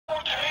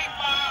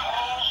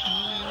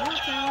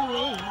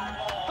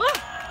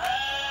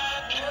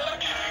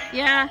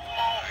Yeah.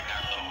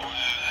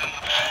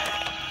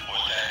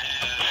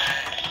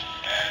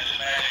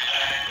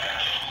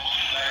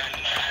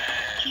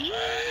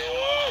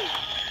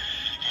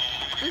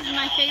 This is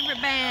my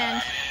favorite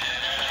band.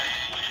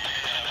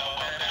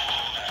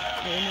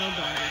 Ain't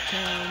nobody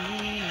tell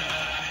me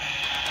nothing.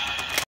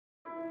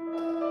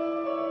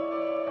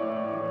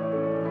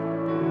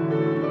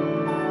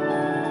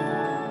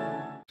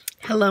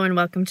 Hello and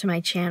welcome to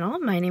my channel.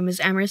 My name is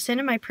Emerson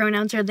and my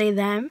pronouns are they,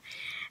 them.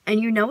 And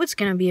you know it's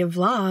gonna be a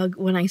vlog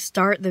when I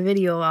start the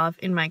video off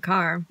in my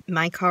car.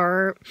 My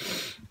car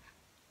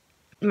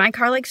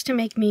likes to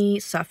make me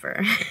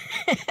suffer.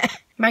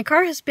 My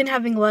car has been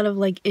having a lot of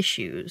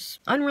issues,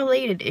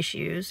 unrelated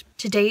issues.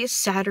 Today is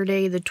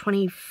Saturday the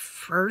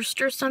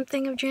 21st or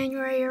something of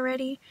January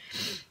already.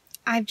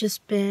 I've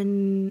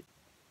been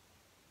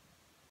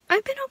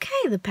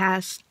okay the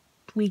past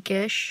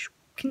weekish.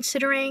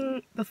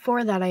 Considering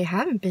before that I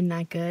haven't been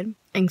that good.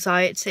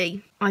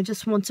 Anxiety. I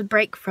just want a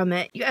break from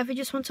it. You ever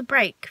just want a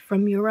break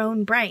from your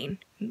own brain?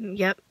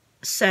 Yep.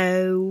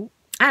 So,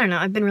 I don't know.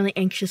 I've been really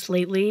anxious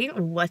lately.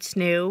 What's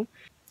new?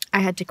 I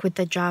had to quit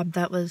that job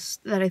that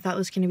I thought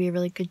was going to be a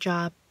really good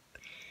job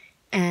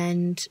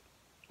and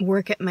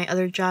work at my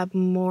other job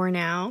more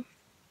now,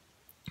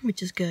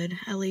 which is good,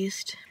 at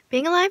least.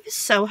 Being alive is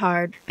so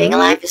hard. Being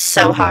alive is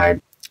so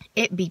hard.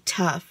 It'd be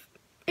tough.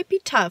 It'd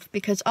be tough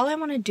because all I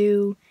want to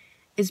do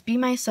is be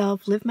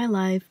myself, live my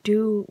life,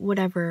 do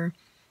whatever,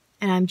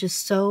 and I'm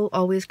just so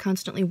always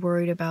constantly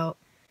worried about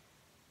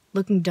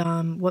looking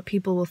dumb, what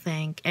people will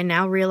think, and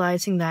now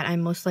realizing that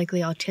I'm most likely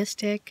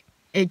autistic,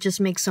 it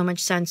just makes so much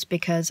sense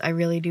because I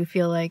really do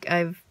feel like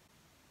I've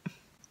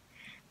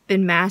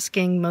been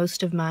masking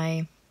most of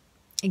my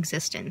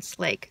existence.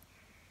 Like,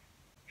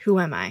 who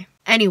am I?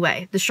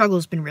 Anyway, the struggle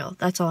has been real.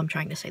 That's all I'm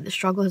trying to say. The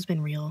struggle has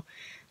been real.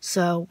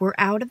 So, we're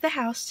out of the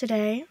house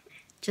today.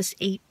 Just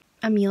ate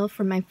a meal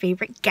from my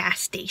favorite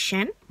gas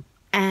station,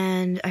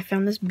 and I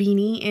found this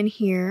beanie in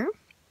here.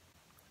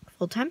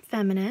 Full-time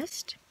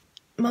feminist,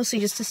 mostly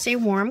just to stay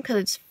warm because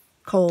it's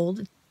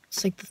cold.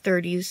 It's like the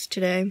 30s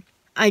today.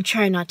 I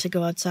try not to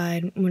go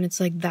outside when it's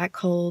like that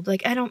cold. I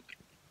don't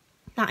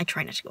want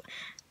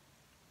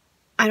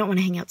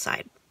to hang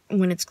outside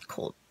when it's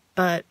cold,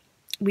 but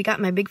we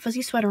got my big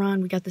fuzzy sweater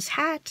on, we got this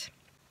hat,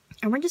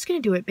 and we're just gonna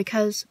do it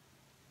because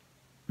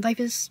life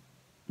is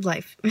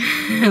life.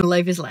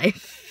 Life is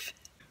life.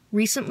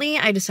 Recently,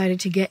 I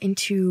decided to get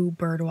into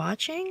bird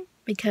watching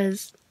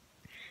because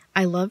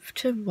I love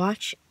to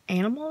watch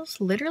animals.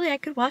 Literally, I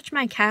could watch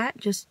my cat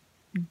just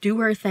do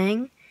her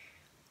thing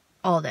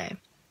all day.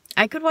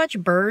 I could watch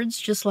birds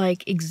just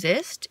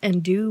exist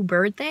and do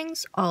bird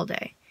things all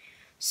day.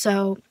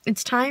 So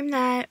it's time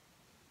that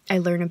I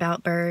learn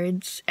about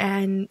birds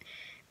and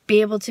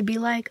be able to be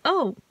like,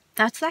 oh,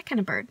 that's that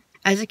kind of bird.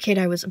 As a kid,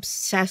 I was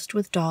obsessed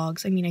with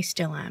dogs. I mean, I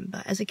still am,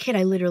 but as a kid,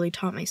 I literally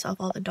taught myself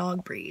all the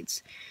dog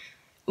breeds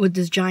with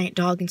this giant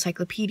dog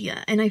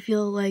encyclopedia, and I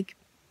feel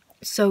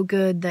so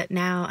good that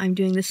now I'm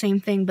doing the same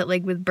thing but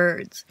with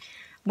birds.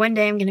 One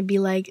day I'm gonna be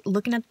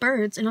looking at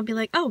birds and I'll be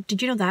like, oh, did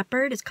you know that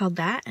bird is called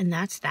that and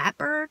that's that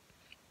bird?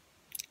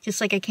 Just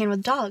like I can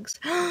with dogs.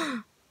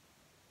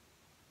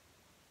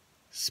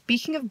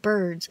 Speaking of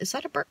birds, is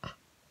that a bird?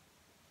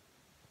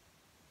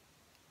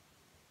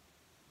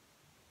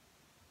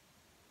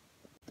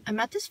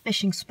 I'm at this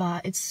fishing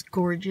spot. It's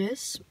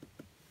gorgeous.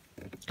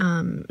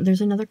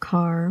 There's another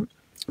car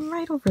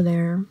right over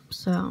there,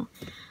 so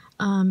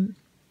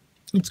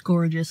it's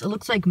gorgeous. It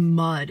looks like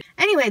mud.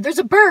 Anyway, there's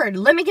a bird.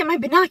 Let me get my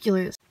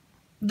binoculars.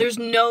 There's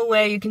no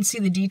way you can see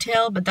the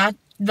detail, but that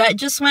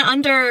just went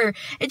under.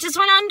 It just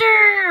went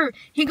under.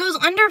 He goes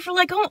under for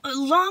a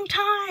long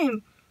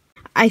time.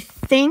 I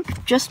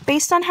think just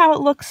based on how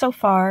it looks so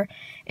far,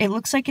 it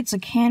looks like it's a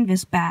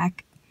canvas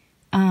back.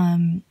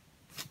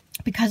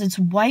 Because it's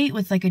white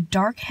with a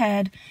dark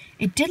head.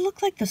 It did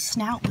look like the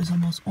snout was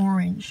almost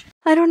orange.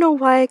 I don't know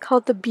why I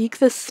called the beak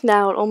the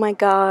snout. Oh my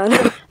god.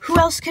 Who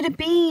else could it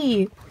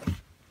be?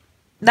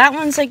 That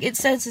one's it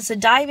says it's a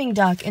diving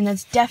duck, and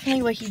that's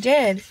definitely what he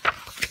did.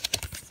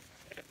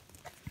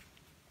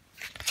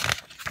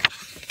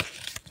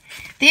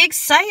 The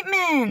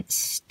excitement!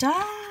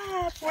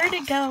 Stop! Where'd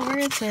it go? Where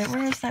is it?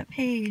 Where is that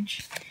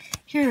page?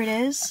 Here it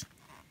is.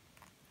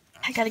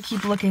 I gotta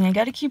keep looking. I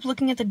gotta keep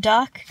looking at the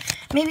duck.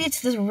 Maybe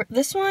it's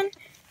this one?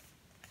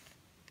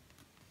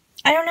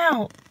 I don't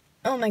know.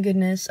 Oh my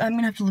goodness. I'm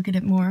gonna have to look at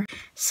it more.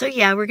 So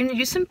yeah, we're gonna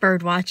do some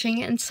bird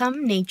watching and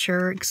some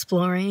nature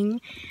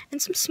exploring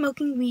and some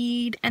smoking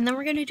weed, and then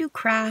we're gonna do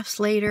crafts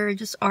later,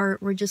 just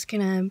art. We're just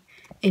gonna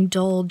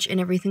indulge in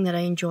everything that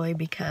I enjoy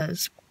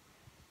because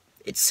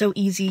it's so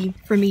easy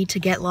for me to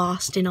get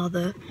lost in all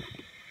the...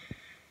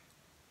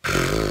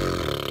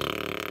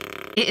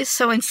 It is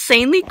so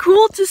insanely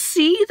cool to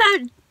see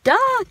that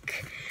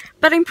duck!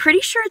 But I'm pretty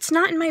sure it's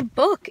not in my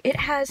book. It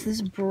has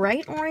this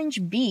bright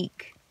orange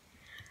beak.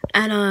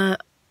 And,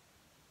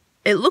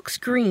 it looks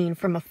green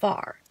from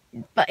afar.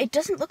 But it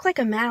doesn't look like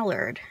a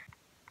mallard.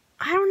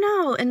 I don't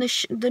know. And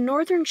the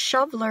northern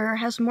shoveler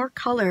has more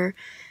color.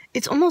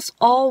 It's almost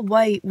all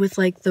white with,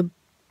 the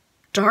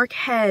dark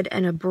head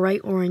and a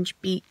bright orange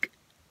beak.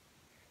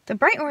 The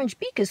bright orange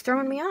beak is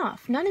throwing me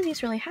off. None of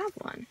these really have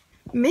one.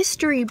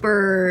 Mystery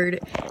bird.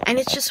 And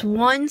it's just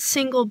one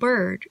single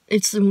bird.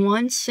 It's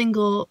one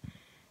single...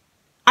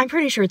 I'm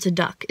pretty sure it's a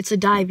duck. It's a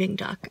diving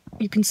duck.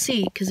 You can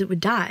see because it would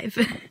dive.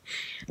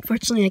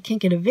 Fortunately, I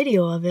can't get a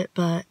video of it,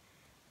 but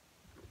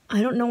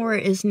I don't know where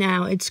it is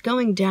now. It's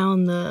going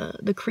down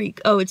the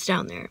creek. Oh, it's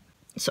down there.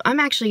 So I'm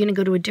actually going to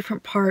go to a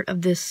different part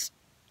of the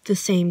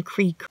same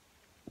creek.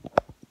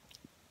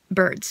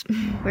 Birds.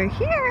 We're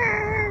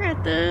here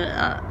at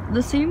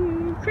the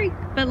same creek,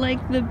 but like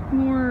the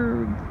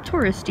more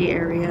touristy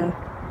area.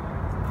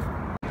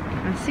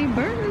 I see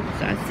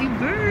birds. I see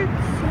birds.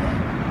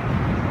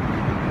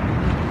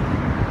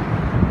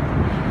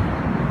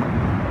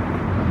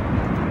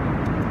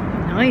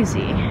 Noisy.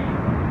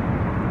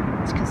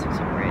 It's because there's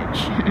a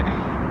bridge.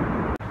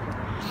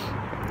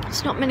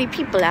 There's not many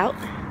people out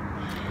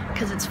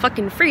because it's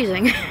fucking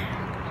freezing.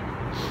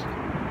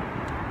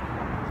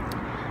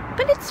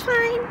 But it's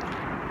fine.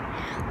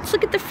 Let's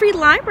look at the free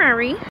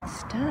library.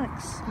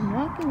 Stux, I'm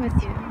walking with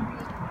you.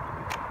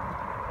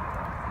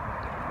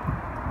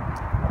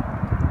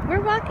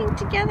 We're walking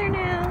together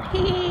now.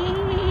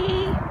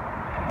 Hey.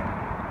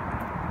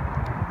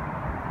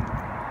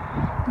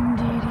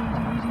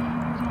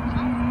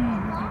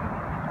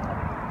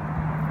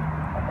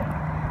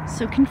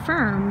 So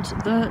confirmed,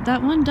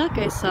 that one duck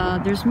I saw,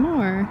 there's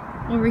more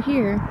over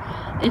here.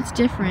 It's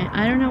different.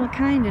 I don't know what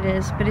kind it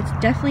is, but it's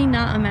definitely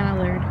not a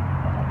mallard.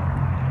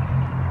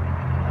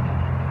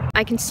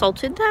 I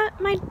consulted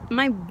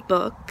my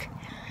book.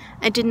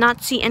 I did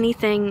not see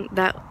anything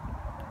that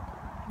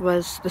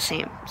was the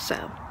same,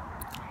 so.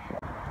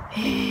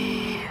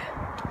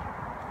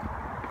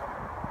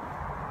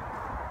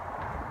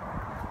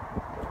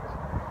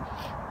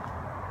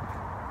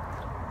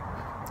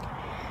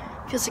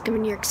 Feels like I'm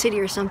in New York City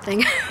or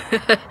something.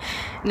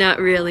 Not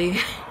really.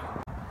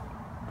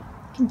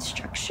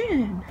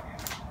 Construction.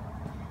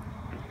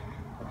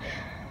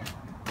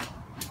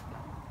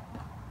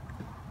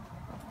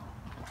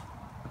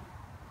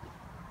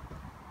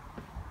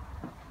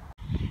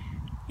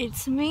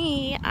 It's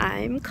me.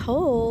 I'm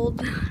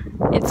cold.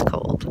 It's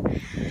cold.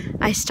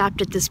 I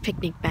stopped at this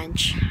picnic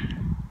bench.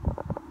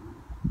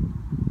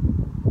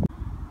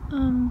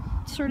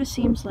 Sort of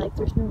seems like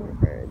there's no more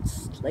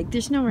birds. Like,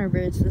 there's no more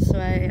birds this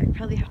way. I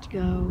probably have to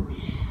go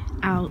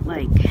out,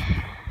 like,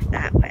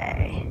 that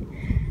way.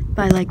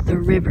 By, like, the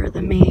river,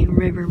 the main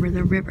river where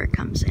the river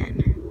comes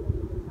in.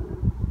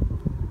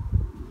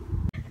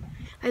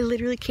 I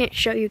literally can't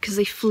show you because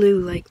they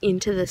flew, like,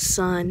 into the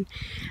sun.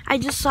 I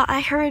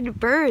heard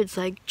birds,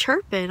 like,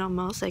 chirping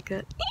almost, like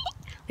a,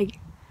 like,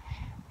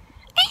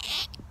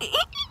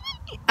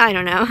 I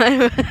don't know.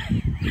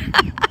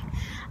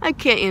 I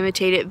can't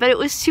imitate it, but it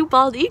was two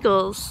bald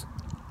eagles.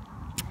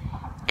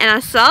 And I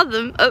saw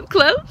them up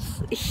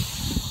close.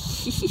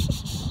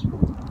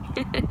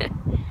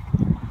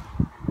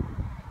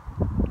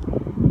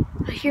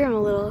 I hear them a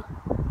little.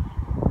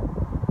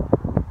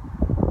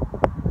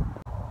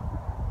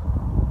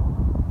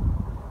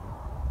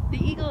 The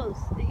eagles,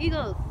 the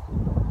eagles.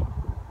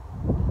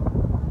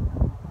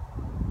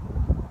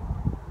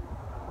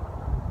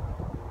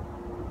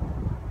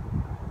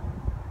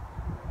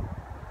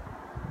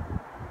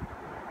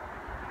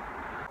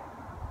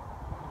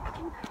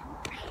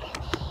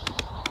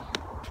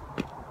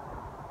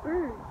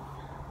 Birds.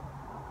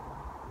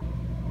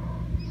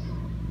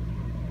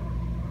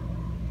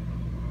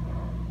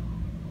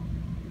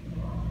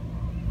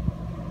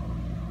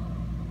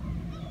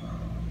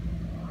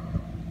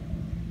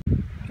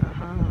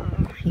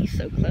 He's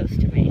so close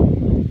to me.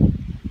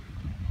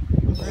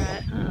 We're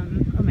at,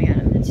 oh my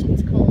god, it's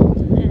cold,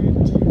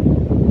 and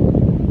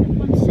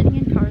everyone's sitting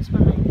in cars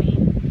behind me.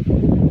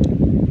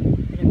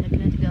 And I'm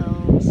looking at the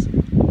gulls.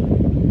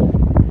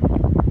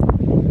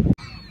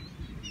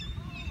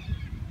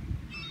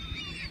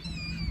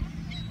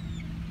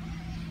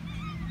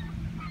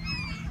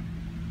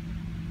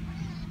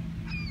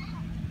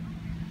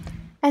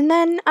 And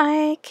then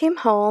I came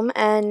home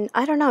and,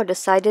 I don't know,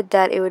 decided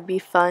that it would be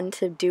fun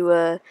to do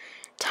a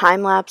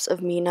time lapse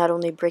of me not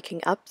only breaking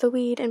up the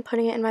weed and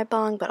putting it in my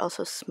bong, but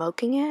also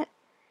smoking it.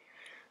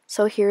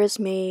 So here is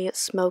me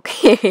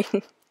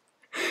smoking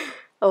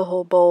a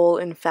whole bowl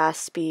in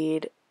fast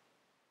speed.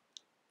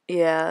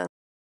 Yeah.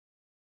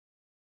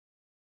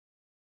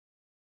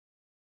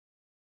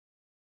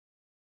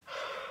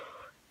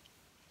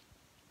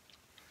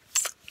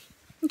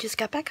 Just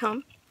got back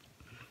home.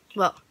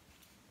 Well,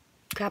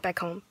 got back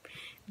home.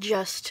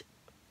 Just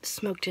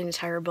smoked an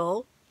entire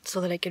bowl so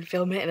that I could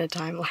film it in a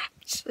time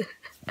lapse.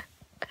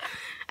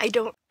 I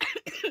don't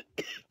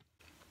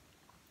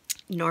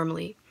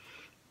normally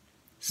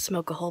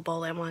smoke a whole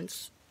bowl at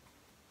once,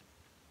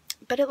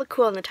 but it looked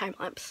cool in the time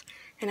lapse,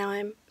 and now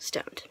I'm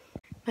stoned.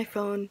 My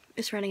phone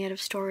is running out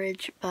of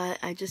storage, but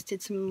I just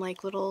did some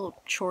like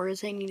little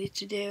chores I needed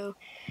to do.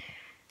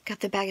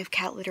 Got the bag of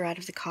cat litter out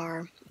of the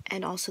car,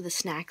 and also the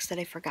snacks that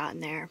I forgot in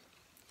there.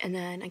 And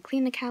then I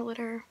cleaned the cat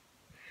litter,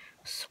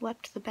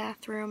 swept the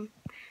bathroom,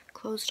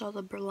 closed all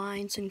the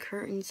blinds and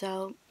curtains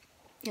out,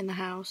 in the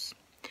house,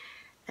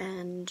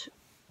 and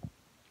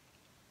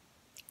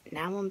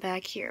now I'm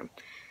back here.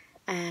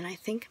 And I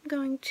think I'm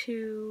going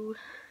to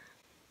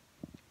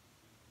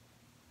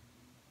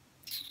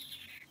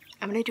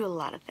do a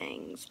lot of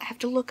things. I have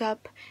to look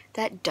up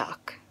that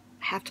duck.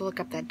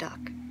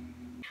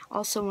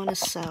 Also want to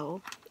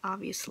sew,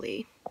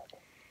 obviously,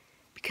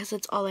 because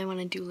that's all I want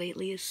to do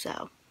lately is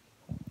sew.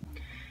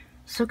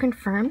 So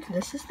confirmed,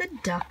 this is the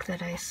duck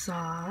that I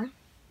saw.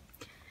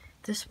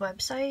 This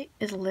website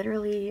is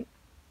literally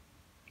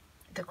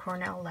the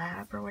Cornell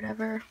Lab or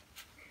whatever,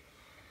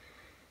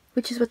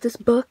 which is what this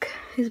book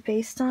is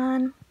based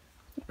on.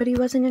 But he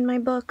wasn't in my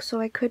book, so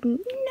I couldn't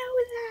know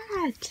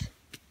that.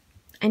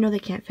 I know they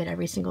can't fit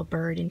every single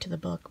bird into the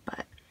book,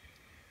 but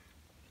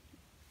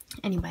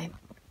anyway,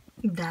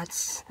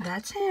 that's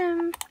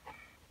him.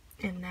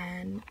 And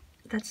then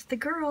that's the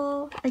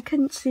girl. I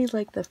couldn't see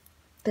like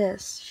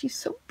this. She's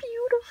so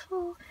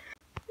beautiful.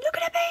 Look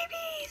at the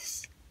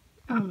babies.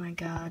 Oh my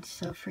god,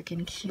 so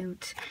freaking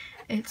cute.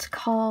 It's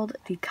called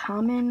the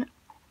common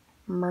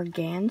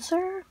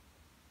merganser.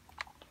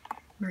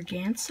 I'm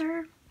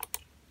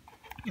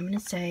gonna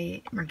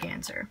say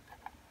merganser.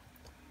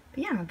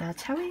 But yeah,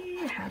 that's how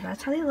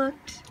they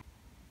looked.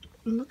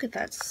 Look at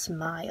that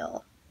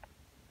smile.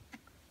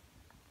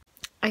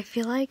 I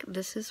feel like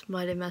this is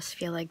what it must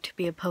feel like to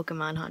be a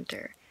Pokemon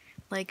hunter.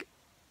 Like,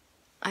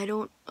 I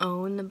don't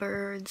own the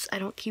birds, I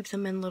don't keep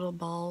them in little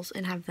balls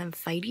and have them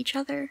fight each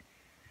other.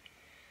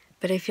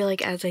 But I feel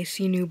like as I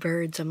see new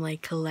birds, I'm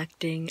like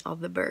collecting all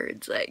the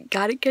birds. I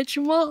gotta catch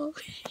them all.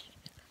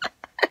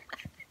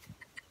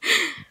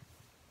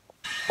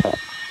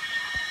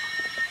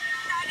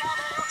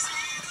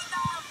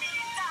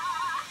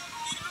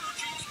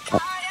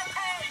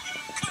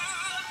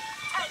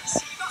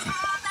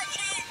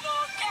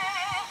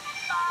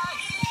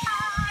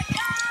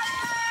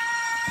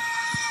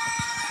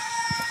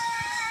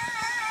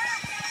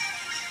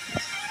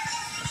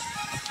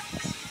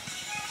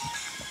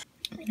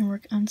 I'm gonna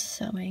work on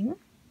sewing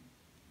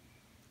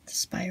the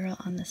spiral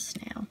on the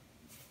snail.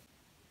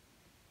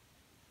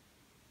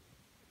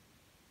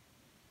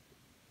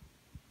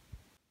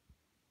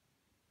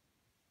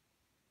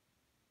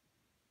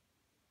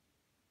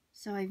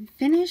 So I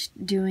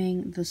finished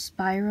doing the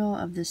spiral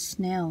of the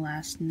snail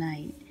last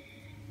night,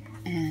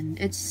 and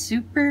it's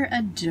super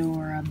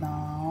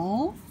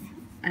adorable.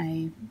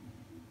 I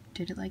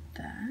did it like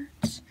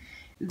that.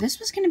 This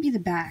was gonna be the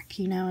back,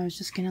 you know, I was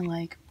just gonna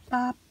like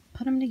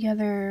put them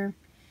together,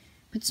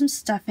 put some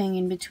stuffing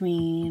in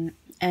between,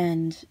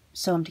 and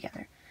sew them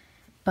together.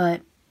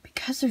 But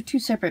because they're two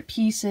separate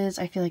pieces,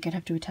 I feel like I'd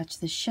have to attach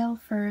the shell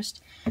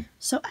first.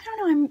 So I don't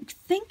know, I'm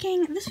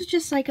thinking this is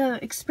just like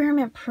a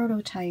experiment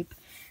prototype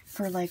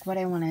for like what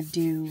I want to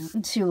do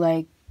to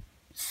like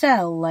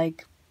sell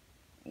like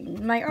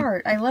my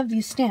art. I love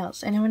these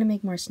snails and I want to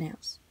make more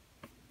snails.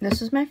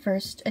 This was my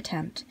first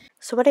attempt.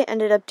 So what I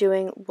ended up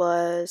doing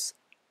was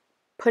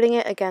putting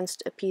it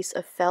against a piece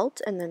of felt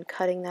and then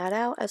cutting that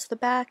out as the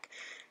back.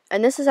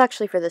 And this is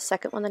actually for the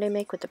second one that I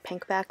make with the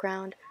pink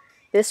background.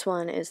 This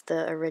one is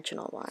the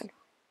original one.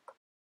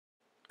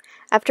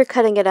 After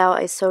cutting it out,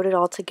 I sewed it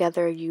all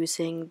together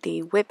using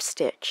the whip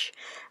stitch,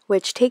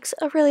 which takes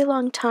a really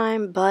long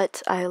time,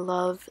 but I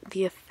love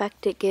the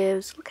effect it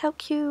gives. Look how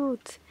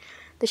cute!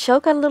 The shell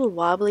got a little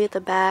wobbly at the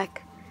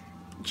back,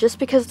 just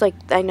because like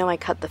I know I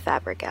cut the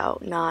fabric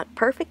out, not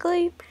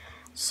perfectly,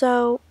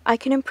 so I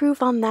can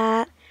improve on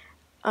that.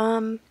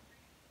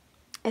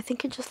 I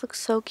think it just looks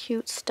so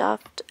cute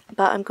stuffed,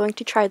 but I'm going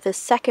to try the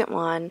second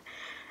one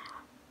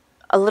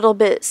a little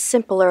bit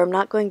simpler. I'm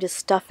not going to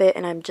stuff it,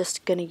 and I'm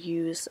just going to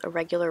use a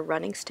regular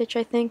running stitch,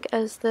 I think,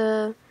 as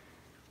the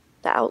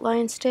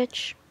outline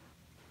stitch.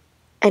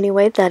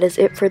 Anyway, that is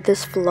it for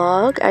this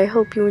vlog. I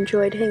hope you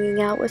enjoyed hanging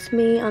out with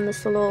me on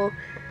this little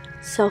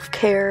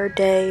self-care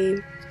day,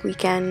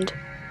 weekend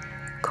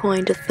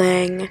kind of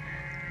thing.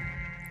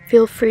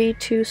 Feel free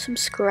to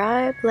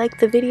subscribe, like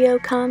the video,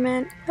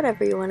 comment,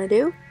 whatever you want to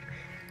do.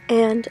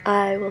 And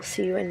I will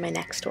see you in my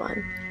next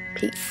one.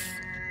 Peace.